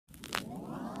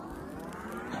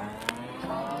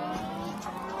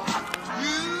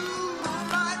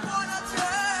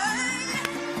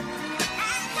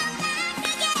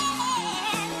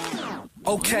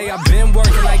Okay, I've been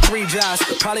working like 3 jobs.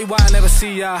 Probably why I never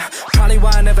see ya. Probably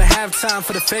why I never have time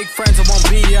for the fake friends I won't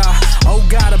be ya. Oh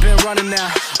God, I've been running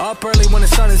now. Up early when the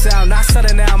sun is out. Not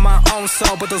setting out my own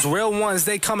soul, but those real ones,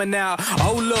 they coming out.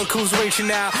 Oh look who's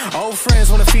reaching out. Old friends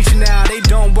wanna feature now. They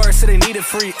don't work so they need it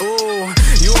free. Ooh,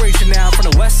 you reaching out from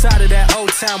the west side of that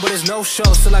old town, but there's no show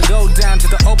till I go down to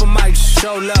the open mic.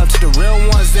 Show love to the real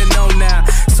ones that know now.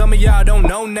 Some of y'all don't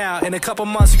know now. In a couple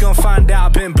months you gon' find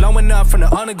out. Been blowing up from the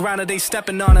underground and they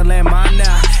stepping on and land mine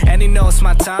now. And he know it's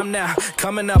my time now.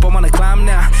 Coming up, I'm on a climb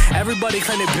now. Everybody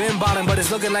claim they been bottom, but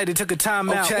it's looking like they took a time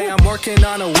out. Okay, I'm working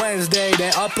on a Wednesday,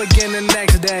 then up again the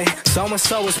next day.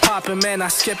 So-and-so is popping, man, I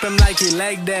skip him like he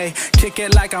leg day. Kick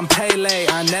it like I'm Pele,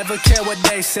 I never care what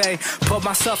they say. Put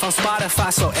myself on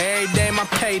Spotify, so every day my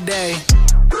payday.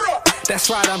 That's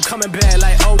right, I'm coming back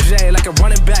like OJ, like a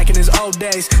running back in his old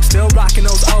days. Still rocking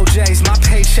those OJs. My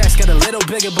paychecks get a little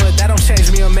bigger, but that don't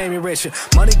change me or make me richer.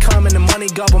 Money come and the money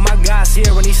go, but my God's here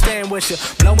and he's staying with you.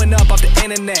 Blowing up off the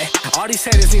internet. All these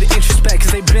haters need to introspect,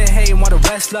 cause they been hating while the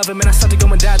rest love him. And I started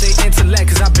going down their intellect,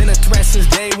 cause I've been a threat since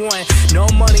day one. No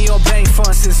money or bank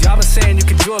funds, since y'all been saying you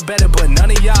can do it better, but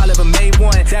none of y'all ever made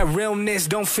one. That realness,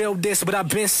 don't feel this, but I've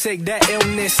been sick, that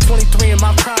illness. 23 in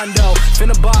my prime though,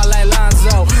 finna ball like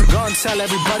Lonzo. Gonna tell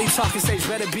everybody talking stage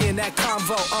better be in that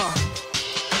convo,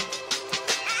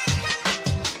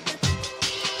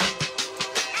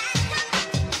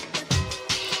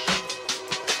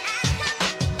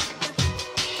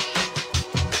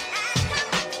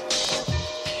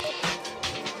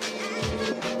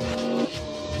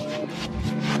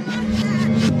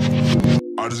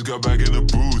 I just got back in the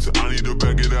booth, I need to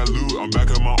back of that loot. I'm back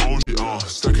on my own shit,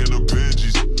 stuck in the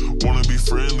Benjis. Wanna be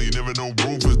friendly, never no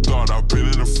room for thought. I've been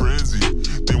in a frenzy.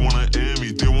 They wanna end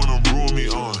me, they wanna ruin me,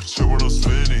 shit what I'm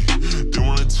spending. They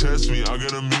wanna test me, I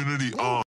got immunity,